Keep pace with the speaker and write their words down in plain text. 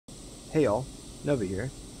Hey y'all, Nova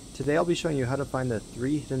here. Today I'll be showing you how to find the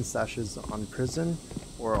 3 hidden stashes on Prison,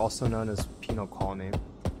 or also known as Penal Colony.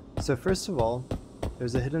 So first of all,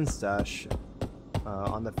 there's a hidden stash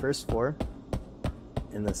on the first floor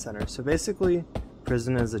in the center. So basically,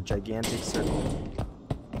 Prison is a gigantic circle.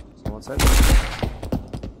 So one second.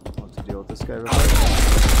 I'll have to deal with this guy real quick.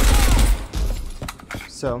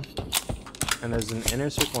 So, and there's an inner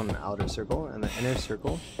circle and an outer circle, and the inner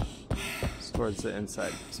circle towards the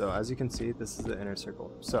inside. So as you can see, this is the inner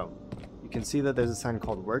circle. So you can see that there's a sign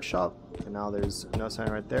called workshop, and now there's no sign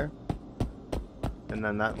right there, and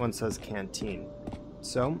then that one says canteen.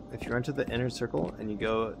 So if you enter the inner circle and you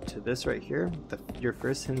go to this right here, your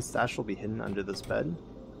first hidden stash will be hidden under this bed,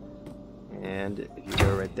 and if you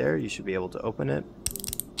go right there, you should be able to open it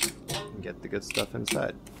and get the good stuff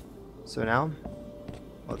inside. So now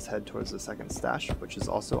let's head towards the second stash, which is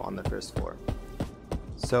also on the first floor.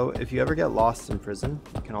 So if you ever get lost in Prison,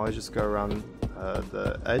 you can always just go around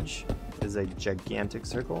the edge. It is a gigantic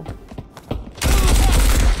circle.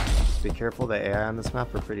 Just be careful, the AI on this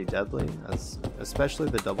map are pretty deadly, especially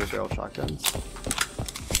the double barrel shotguns.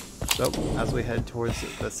 So as we head towards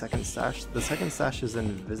the second stash is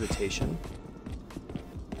in Visitation.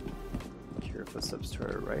 Hear footsteps to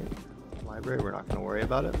our right. Library, we're not going to worry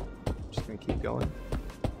about it. Just going to keep going.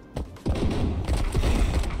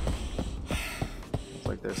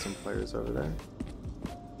 Like there's some players over there.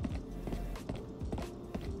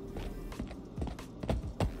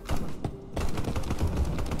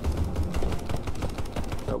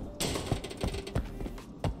 So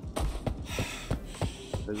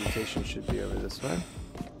Visitation should be over this way.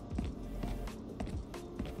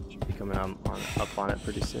 Should be coming up on it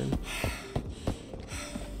pretty soon.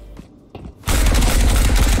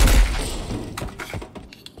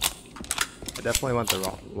 I definitely went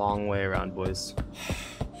the long way around, boys.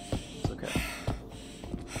 It's okay.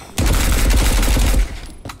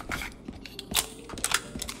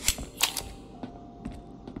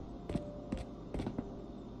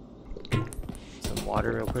 Some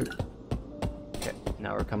water real quick. Okay,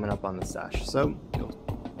 now we're coming up on the stash. So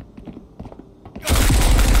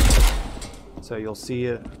you'll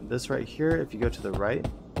see this right here. If you go to the right,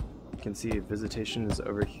 you can see Visitation is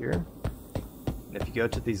over here. And if you go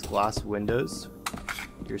to these glass windows,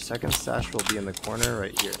 your second stash will be in the corner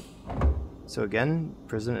right here. So again,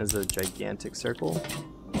 Prison is a gigantic circle.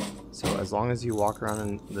 So as long as you walk around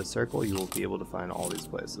in the circle, you will be able to find all these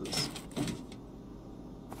places.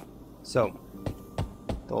 So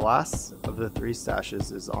the last of the 3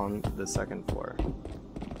 stashes is on the second floor.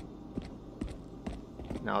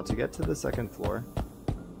 Now to get to the second floor,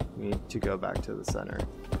 you need to go back to the center.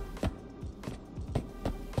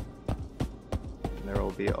 There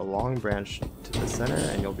will be a long branch to the center,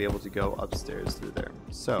 and you'll be able to go upstairs through there.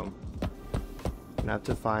 So you're gonna have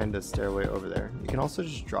to find a stairway over there. You can also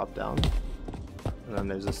just drop down, and then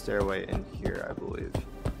there's a stairway in here, I believe.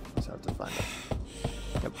 Just have to find it.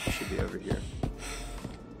 Yep, it should be over here.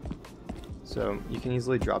 So you can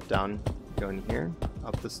easily drop down, go in here,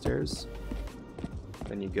 up the stairs,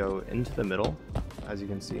 then you go into the middle, as you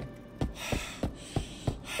can see.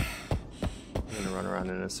 I'm gonna run around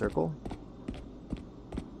in a circle.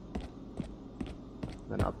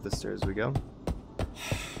 Then up the stairs we go.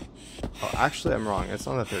 Oh, actually I'm wrong. It's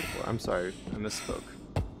on the 3rd floor. I'm sorry. I misspoke.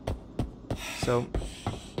 So,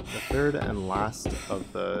 the third and last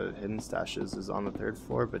of the hidden stashes is on the 3rd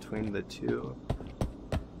floor between the 2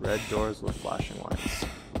 red doors with flashing lights.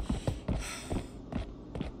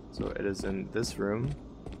 So it is in this room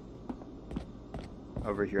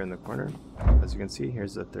over here in the corner. As you can see,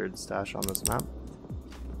 here's the 3rd stash on this map.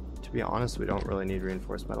 To be honest, we don't really need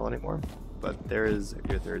reinforced metal anymore, but there is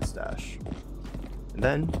your 3rd stash. And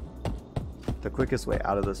then, the quickest way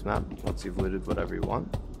out of this map, once you've looted whatever you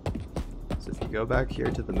want, is if you go back here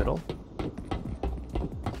to the middle, you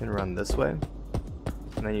can run this way,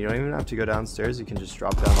 and then you don't even have to go downstairs, you can just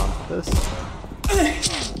drop down onto this.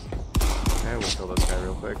 Okay, we'll kill this guy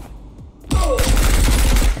real quick.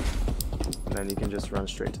 And then you can just run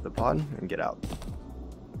straight to the pod and get out.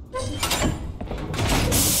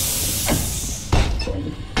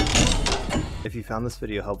 If you found this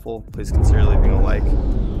video helpful, please consider leaving a like,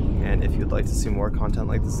 and if you'd like to see more content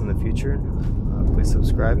like this in the future, please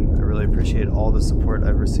subscribe. I really appreciate all the support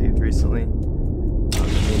I've received recently. It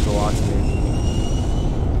means a lot to me.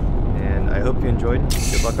 And I hope you enjoyed.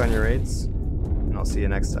 Good luck on your raids, and I'll see you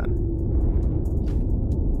next time.